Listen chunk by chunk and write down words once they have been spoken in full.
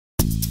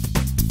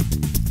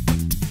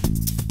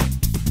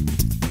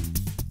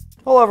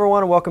Hello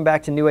everyone and welcome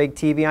back to Newegg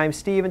TV. I'm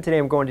Steve and today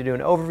I'm going to do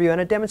an overview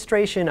and a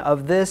demonstration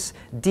of this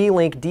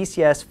D-Link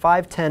DCS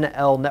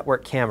 510L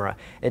network camera.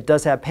 It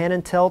does have pan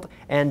and tilt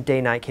and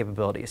day-night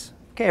capabilities.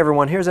 Okay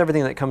everyone, here's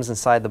everything that comes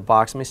inside the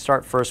box. Let me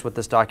start first with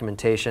this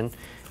documentation.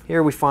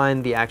 Here we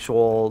find the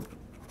actual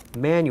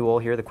manual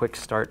here, the quick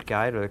start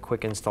guide or the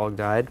quick install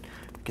guide.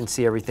 You can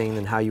see everything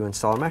and how you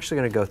install. I'm actually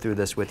going to go through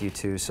this with you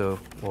too, so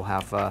we'll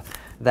have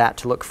that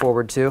to look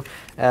forward to,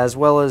 as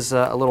well as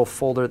a little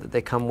folder that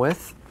they come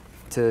with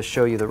to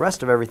show you the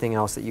rest of everything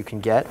else that you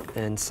can get.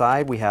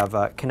 Inside we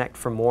have Connect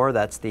for More.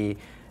 That's the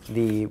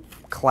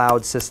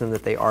cloud system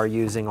that they are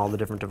using, all the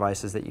different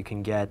devices that you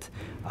can get.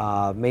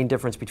 Main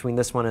difference between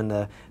this one and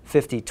the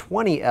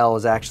 5020L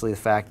is actually the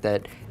fact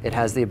that it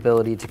has the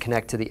ability to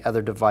connect to the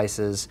other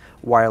devices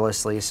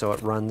wirelessly, so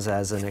it runs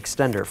as an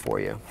extender for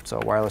you.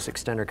 So a wireless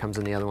extender comes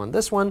in the other one.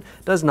 This one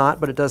does not,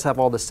 but it does have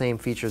all the same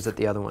features that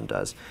the other one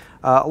does.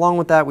 Along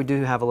with that, we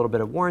do have a little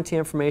bit of warranty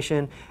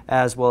information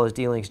as well as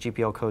D-Link's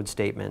GPL code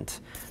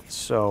statement.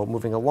 So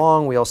moving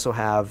along, we also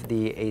have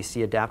the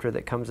AC adapter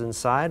that comes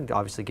inside,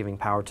 obviously giving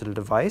power to the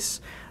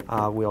device.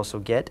 We also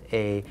get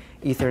a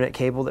Ethernet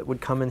cable that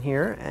would come in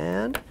here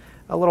and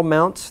a little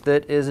mount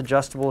that is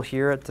adjustable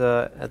here at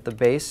the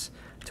base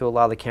to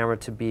allow the camera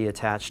to be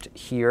attached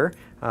here.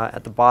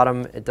 At the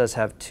bottom it does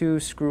have two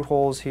screw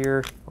holes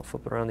here. I'll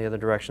flip it around the other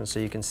direction so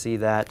you can see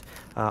that.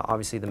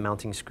 Obviously the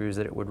mounting screws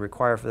that it would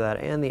require for that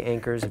and the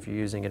anchors if you're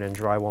using it in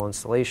drywall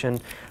installation.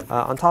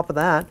 On top of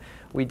that,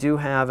 we do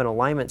have an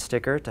alignment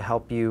sticker to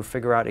help you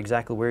figure out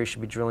exactly where you should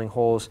be drilling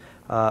holes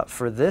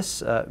for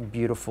this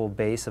beautiful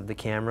base of the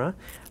camera.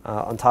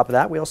 On top of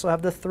that, we also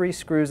have the three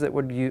screws that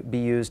would be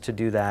used to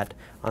do that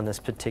on this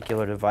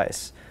particular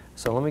device.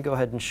 So let me go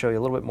ahead and show you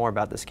a little bit more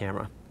about this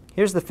camera.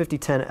 Here's the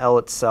 5010L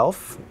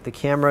itself. The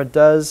camera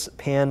does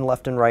pan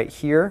left and right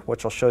here,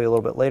 which I'll show you a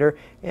little bit later,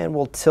 and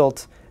will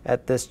tilt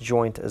at this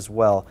joint as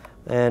well.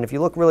 And if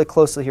you look really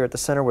closely here at the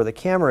center where the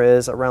camera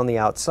is, around the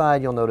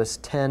outside, you'll notice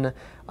 10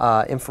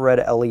 infrared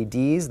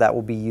LEDs that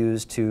will be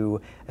used to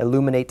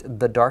illuminate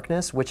the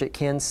darkness, which it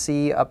can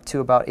see up to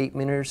about 8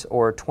 meters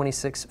or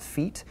 26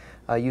 feet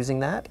using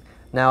that.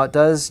 Now it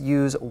does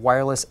use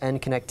wireless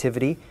end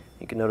connectivity.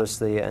 You can notice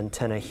the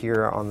antenna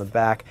here on the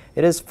back.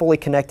 It is fully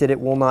connected. It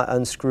will not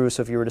unscrew,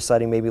 so if you were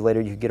deciding maybe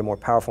later you could get a more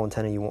powerful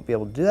antenna, you won't be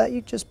able to do that.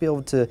 You'd just be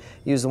able to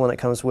use the one that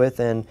comes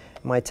with, and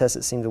in my test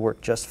it seemed to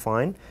work just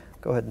fine.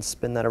 Go ahead and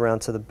spin that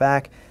around to the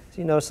back so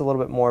you notice a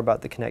little bit more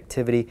about the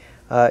connectivity.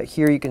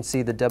 Here you can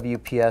see the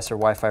WPS or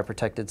Wi-Fi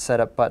protected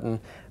setup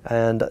button,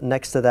 and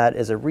next to that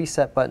is a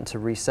reset button to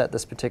reset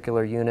this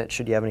particular unit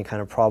should you have any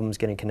kind of problems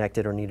getting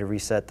connected or need to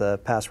reset the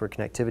password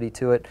connectivity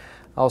to it.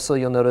 Also,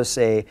 you'll notice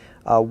a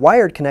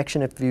wired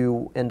connection. If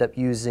you end up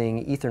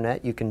using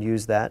Ethernet, you can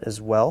use that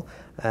as well,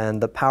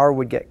 and the power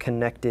would get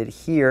connected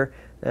here.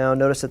 Now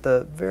notice at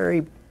the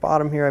very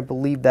bottom here, I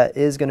believe that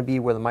is going to be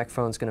where the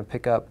microphone is going to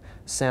pick up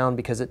sound,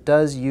 because it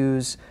does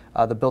use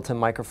the built-in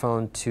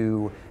microphone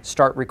to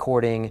start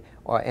recording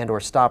or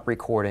stop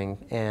recording,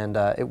 and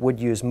it would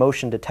use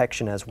motion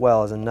detection as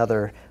well as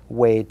another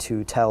way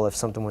to tell if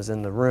something was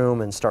in the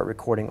room and start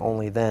recording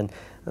only then.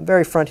 The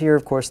very front here,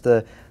 of course,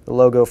 the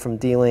logo from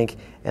D-Link,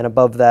 and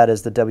above that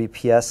is the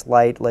WPS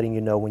light letting you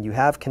know when you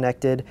have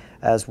connected,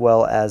 as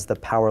well as the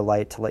power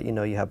light to let you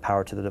know you have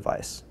power to the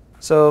device.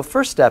 So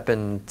first step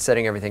in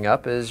setting everything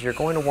up is you're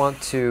going to want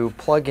to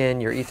plug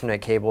in your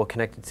Ethernet cable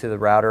connected to the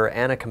router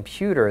and a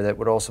computer that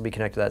would also be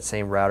connected to that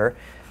same router,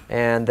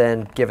 and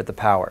then give it the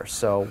power.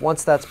 So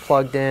once that's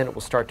plugged in, it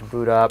will start to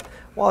boot up.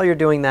 While you're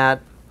doing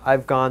that,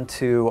 I've gone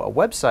to a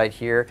website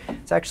here.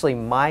 It's actually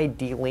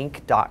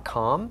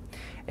mydlink.com.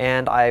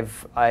 And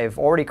I've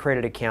already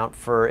created an account.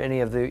 For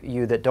any of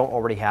you that don't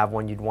already have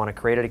one, you'd want to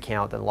create an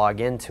account and log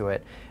into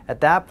it.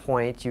 At that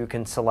point, you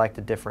can select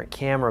a different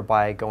camera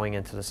by going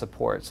into the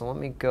support. So let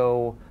me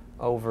go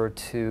over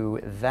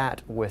to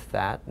that with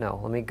that. No,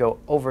 let me go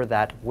over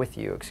that with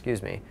you,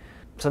 excuse me.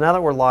 So now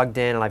that we're logged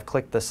in and I've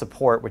clicked the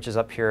support, which is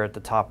up here at the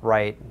top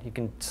right, you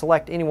can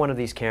select any one of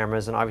these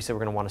cameras, and obviously we're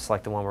going to want to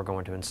select the one we're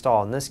going to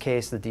install. In this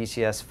case, the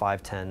DCS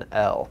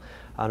 510L.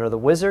 Under the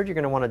wizard, you're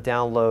going to want to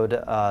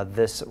download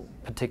this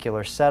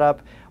particular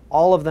setup.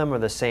 All of them are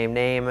the same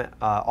name,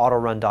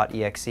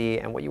 autorun.exe,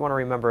 and what you want to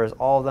remember is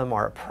all of them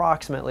are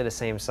approximately the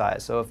same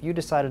size. So if you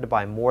decided to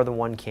buy more than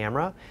one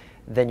camera,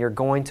 then you're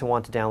going to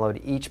want to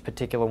download each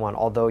particular one.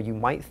 Although you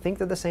might think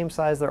they're the same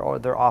size,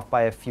 they're off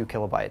by a few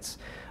kilobytes.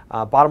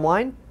 Bottom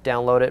line,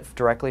 download it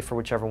directly for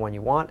whichever one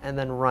you want and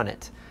then run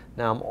it.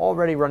 Now I'm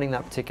already running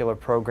that particular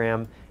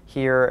program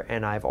here,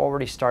 and I've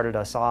already started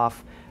us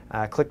off.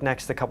 Click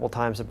next a couple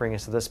times to bring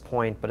us to this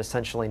point, but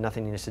essentially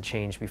nothing needs to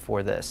change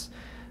before this.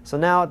 So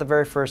now at the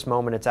very first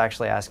moment it's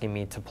actually asking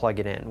me to plug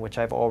it in, which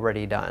I've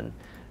already done.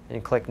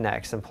 And click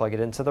next and plug it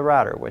into the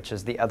router, which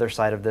is the other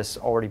side of this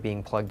already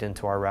being plugged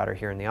into our router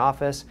here in the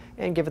office,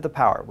 and give it the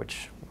power,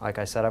 which, like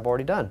I said, I've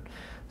already done.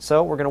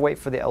 So we're going to wait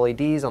for the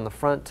LEDs on the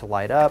front to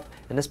light up.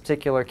 In this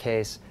particular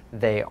case,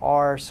 they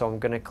are, so I'm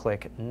going to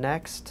click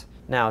next.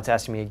 Now it's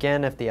asking me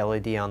again if the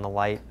LED on the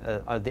light,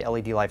 the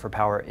LED light for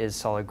power is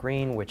solid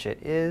green, which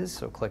it is,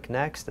 so click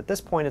next. At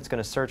this point it's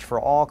going to search for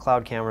all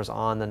cloud cameras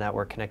on the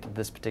network connected to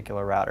this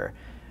particular router.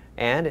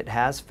 And it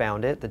has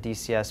found it, the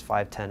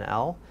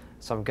DCS510L.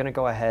 So I'm going to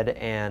go ahead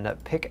and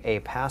pick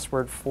a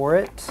password for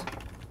it.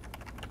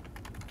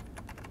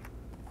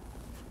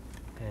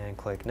 And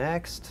click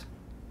next.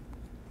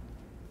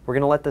 We're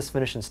going to let this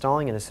finish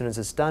installing, and as soon as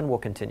it's done, we'll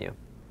continue.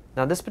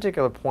 Now at this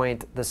particular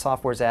point, the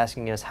software is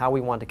asking us how we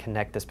want to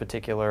connect this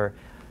particular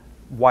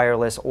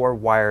wireless or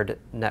wired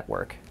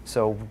network.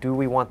 So do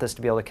we want this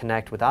to be able to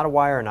connect without a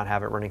wire and not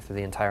have it running through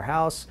the entire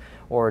house,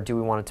 or do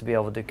we want it to be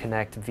able to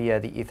connect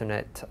via the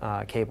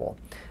Ethernet cable?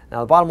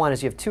 Now the bottom line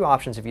is you have two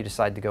options if you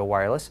decide to go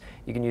wireless.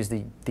 You can use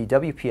the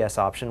WPS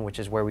option, which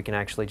is where we can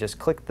actually just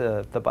click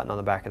the button on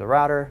the back of the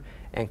router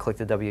and click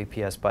the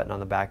WPS button on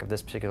the back of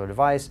this particular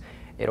device.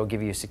 It'll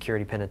give you a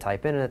security pin to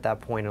type in, and at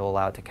that point it'll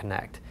allow it to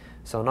connect.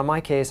 So in my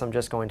case, I'm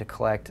just going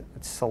to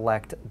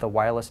select the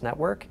wireless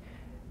network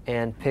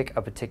and pick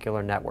a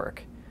particular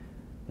network.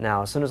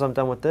 Now, as soon as I'm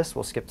done with this,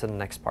 we'll skip to the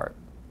next part.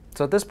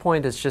 So at this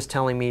point, it's just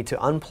telling me to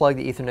unplug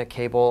the Ethernet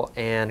cable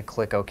and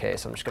click OK.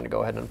 So I'm just going to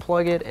go ahead and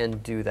unplug it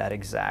and do that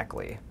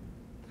exactly.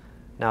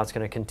 Now it's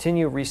going to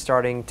continue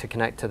restarting to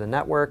connect to the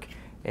network,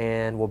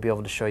 and we'll be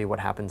able to show you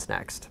what happens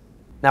next.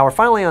 Now we're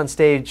finally on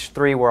stage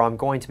 3, where I'm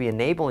going to be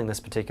enabling this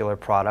particular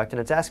product, and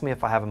it's asking me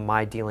if I have a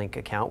mydlink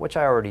account, which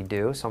I already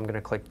do, so I'm going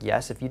to click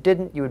yes. If you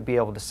didn't, you would be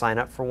able to sign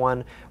up for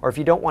one, or if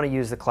you don't want to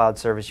use the cloud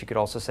service, you could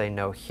also say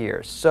no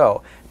here.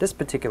 So at this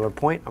particular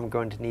point, I'm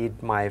going to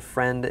need my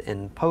friend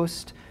in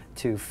post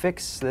to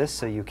fix this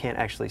so you can't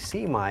actually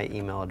see my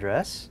email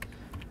address.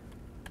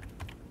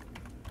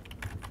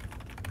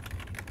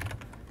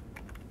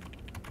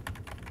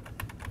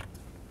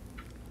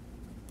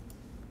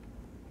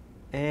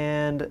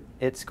 And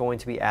it's going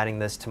to be adding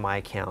this to my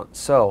account.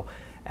 So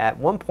at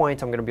one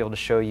point I'm going to be able to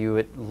show you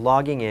it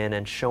logging in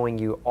and showing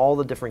you all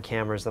the different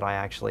cameras that I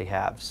actually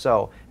have.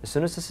 So as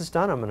soon as this is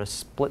done, I'm going to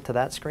split to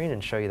that screen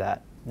and show you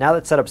that. Now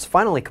that setup's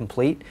finally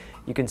complete,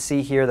 you can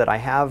see here that I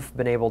have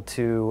been able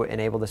to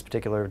enable this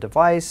particular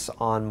device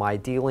on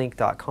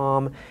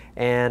mydlink.com,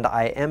 and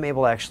I am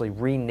able to actually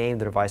rename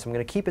the device. I'm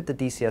going to keep it the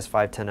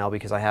DCS510L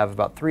because I have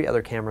about 3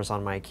 other cameras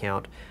on my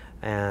account,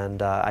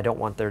 and I don't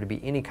want there to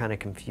be any kind of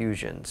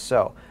confusion.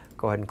 So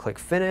go ahead and click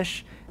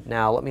finish.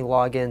 Now let me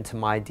log into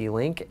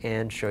mydlink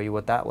and show you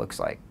what that looks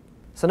like.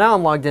 So now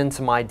I'm logged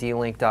into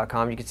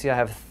mydlink.com. You can see I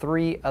have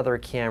 3 other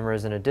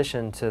cameras in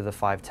addition to the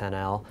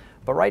 510L,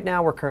 but right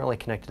now we're currently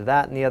connected to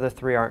that, and the other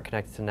 3 aren't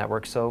connected to the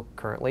network, so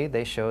currently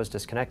they show as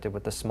disconnected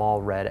with the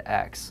small red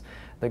X.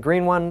 The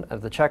green one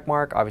of the check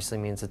mark obviously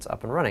means it's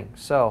up and running.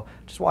 So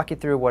just walk you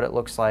through what it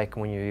looks like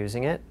when you're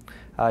using it.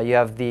 You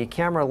have the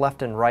camera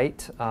left and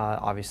right,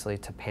 obviously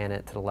to pan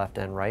it to the left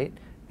and right.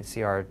 You can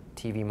see our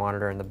TV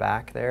monitor in the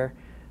back there,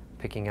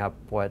 picking up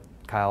what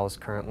Kyle is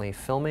currently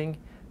filming.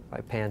 If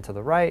I pan to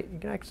the right, you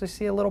can actually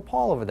see a little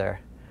Paul over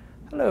there.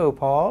 Hello,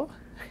 Paul.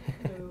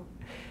 Hello.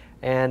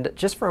 And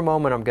just for a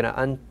moment, I'm going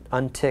to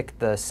untick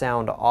the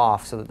sound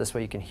off so that this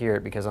way you can hear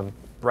it, because I'm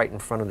right in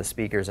front of the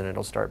speakers and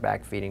it'll start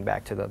feeding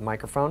back to the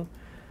microphone.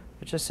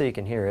 But just so you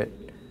can hear it.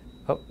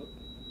 Oh,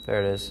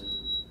 there it is.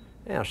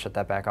 And I'll shut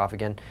that back off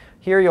again.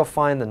 Here you'll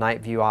find the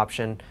night view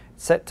option.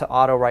 It's set to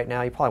auto right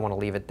now. You probably want to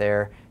leave it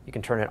there. You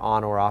can turn it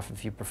on or off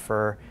if you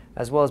prefer,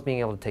 as well as being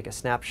able to take a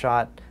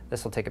snapshot.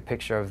 This will take a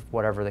picture of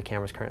whatever the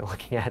camera's currently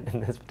looking at.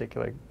 In this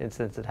particular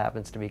instance, it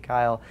happens to be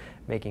Kyle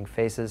making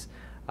faces.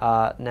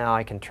 Now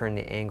I can turn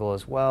the angle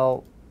as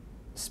well,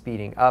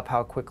 speeding up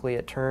how quickly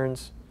it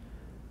turns.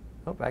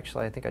 Oh,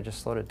 actually, I think I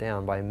just slowed it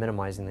down by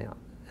minimizing the,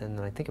 and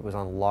then I think it was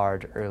on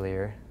large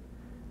earlier.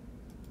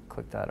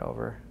 Click that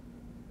over.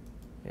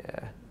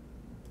 Yeah,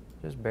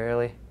 just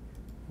barely.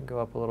 Go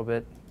up a little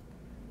bit.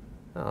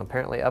 Oh,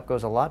 apparently up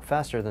goes a lot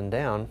faster than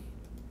down.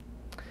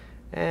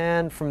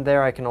 And from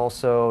there I can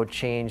also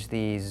change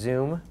the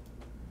zoom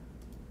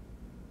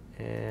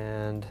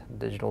and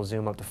digital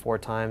zoom up to 4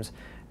 times,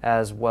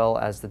 as well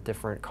as the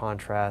different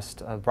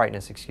contrast,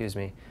 brightness, excuse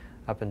me,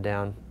 up and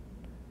down.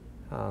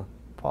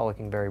 Paul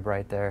looking very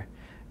bright there.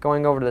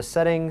 Going over to the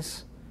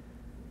settings,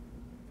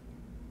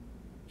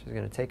 which is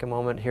going to take a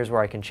moment. Here's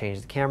where I can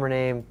change the camera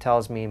name,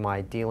 tells me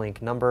my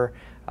D-Link number,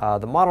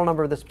 the model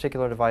number of this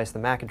particular device, the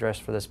MAC address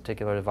for this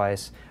particular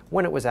device,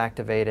 when it was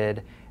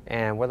activated,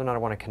 and whether or not I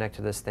want to connect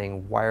to this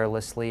thing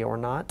wirelessly or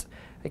not.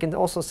 It can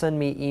also send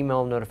me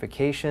email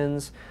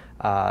notifications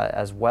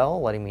as well,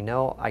 letting me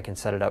know. I can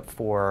set it up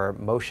for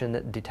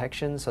motion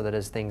detection so that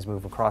as things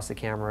move across the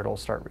camera, it'll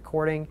start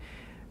recording,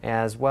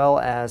 as well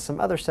as some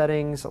other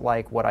settings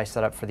like what I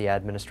set up for the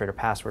administrator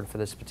password for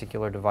this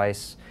particular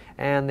device,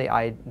 and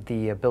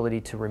the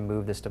ability to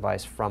remove this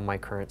device from my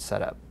current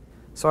setup.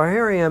 So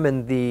here I am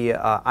in the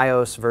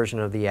iOS version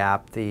of the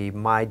app. The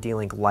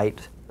mydlink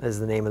Lite is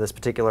the name of this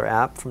particular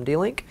app from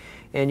D-Link,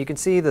 and you can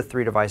see the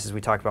 3 devices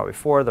we talked about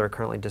before that are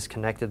currently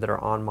disconnected that are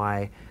on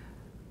my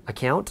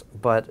account,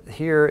 but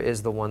here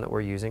is the one that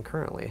we're using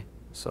currently.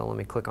 So let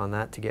me click on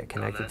that to get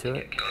connected to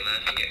it.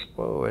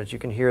 Whoa, as you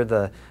can hear,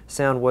 the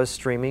sound was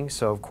streaming,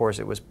 so of course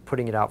it was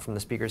putting it out from the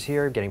speakers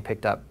here, getting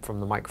picked up from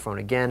the microphone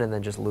again, and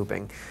then just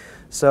looping.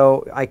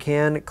 So I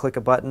can click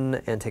a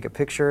button and take a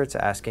picture. It's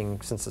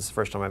asking, since this is the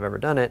first time I've ever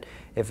done it,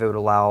 if it would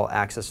allow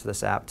access to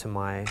this app to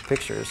my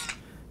pictures.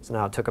 So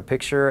now I took a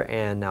picture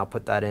and now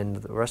put that in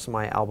the rest of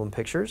my album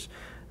pictures.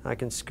 I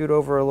can scoot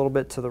over a little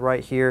bit to the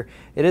right here.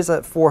 It is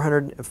at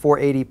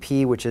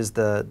 480p, which is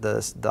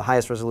the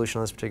highest resolution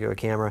on this particular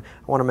camera.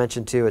 I want to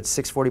mention too, it's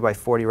 640 by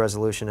 40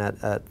 resolution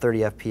at 30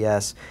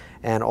 FPS,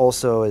 and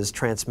also is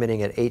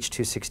transmitting at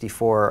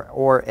H.264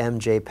 or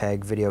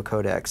MJPEG video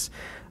codecs.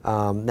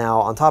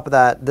 Now on top of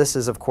that, this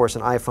is of course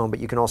an iPhone, but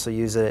you can also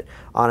use it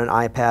on an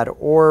iPad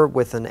or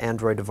with an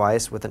Android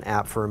device with an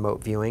app for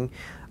remote viewing.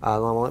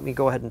 Let me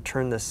go ahead and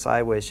turn this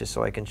sideways just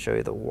so I can show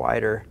you the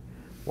wider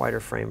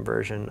frame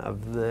version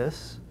of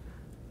this.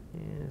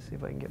 Yeah, see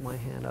if I can get my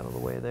hand out of the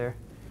way there.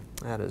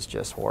 That is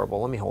just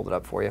horrible. Let me hold it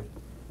up for you.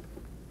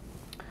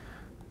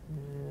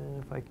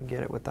 And if I can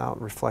get it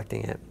without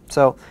reflecting it.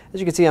 So as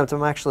you can see,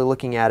 I'm actually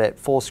looking at it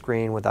full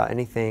screen without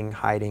anything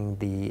hiding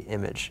the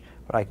image.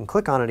 But I can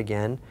click on it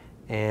again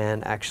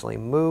and actually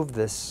move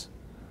this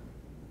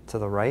to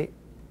the right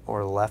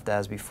or left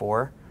as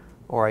before,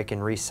 or I can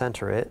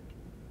recenter it.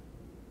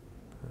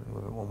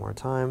 Move it one more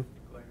time.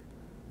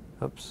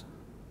 Oops.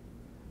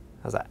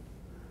 How's that?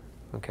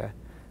 Okay.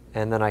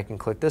 And then I can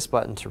click this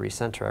button to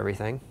recenter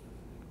everything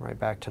right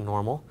back to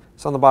normal.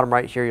 So on the bottom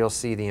right here, you'll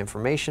see the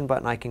information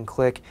button I can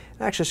click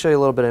and actually show you a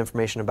little bit of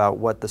information about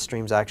what the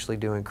stream's actually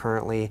doing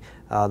currently,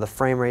 the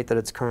frame rate that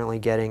it's currently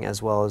getting,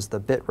 as well as the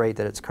bit rate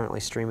that it's currently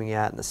streaming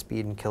at and the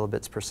speed in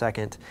kilobits per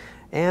second.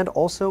 And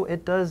also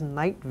it does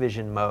night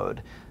vision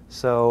mode.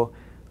 So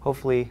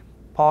hopefully,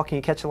 Paul, can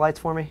you catch the lights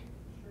for me?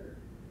 Sure.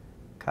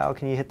 Kyle,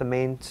 can you hit the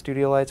main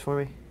studio lights for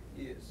me?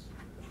 Yes.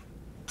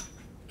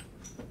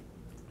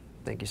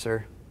 Thank you,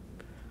 sir.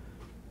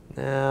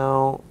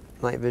 Now,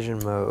 night vision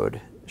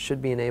mode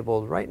should be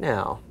enabled right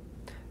now.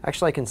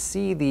 Actually, I can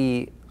see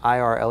the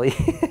IR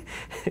LED.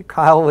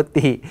 Kyle with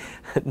the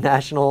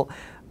National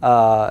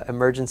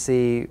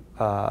Emergency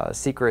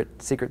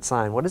secret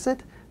sign. What is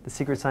it? The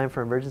secret sign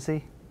for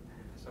emergency?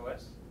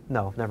 SOS?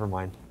 No, never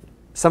mind.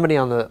 Somebody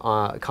on the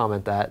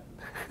comment that.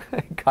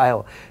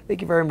 Kyle,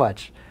 thank you very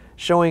much.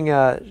 Showing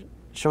us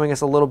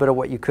a little bit of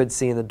what you could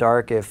see in the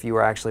dark if you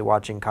were actually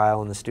watching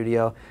Kyle in the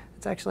studio.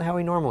 It's actually how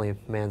he normally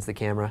mans the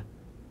camera.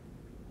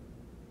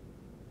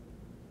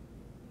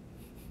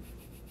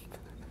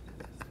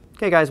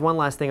 Okay guys, one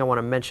last thing I want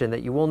to mention,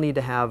 that you will need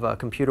to have a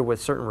computer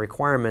with certain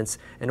requirements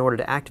in order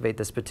to activate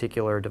this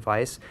particular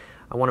device.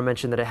 I want to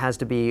mention that it has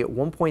to be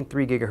 1.3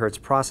 gigahertz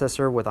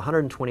processor with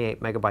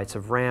 128 megabytes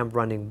of RAM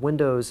running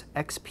Windows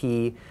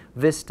XP,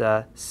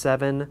 Vista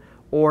 7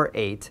 or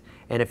 8.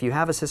 And if you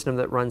have a system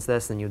that runs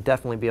this, then you'll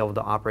definitely be able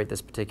to operate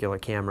this particular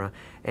camera.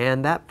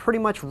 And that pretty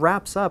much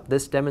wraps up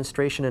this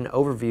demonstration and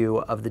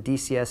overview of the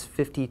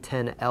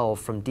DCS5010L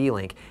from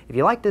D-Link. If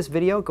you like this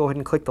video, go ahead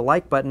and click the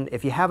like button.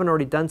 If you haven't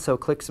already done so,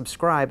 click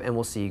subscribe, and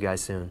we'll see you guys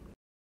soon.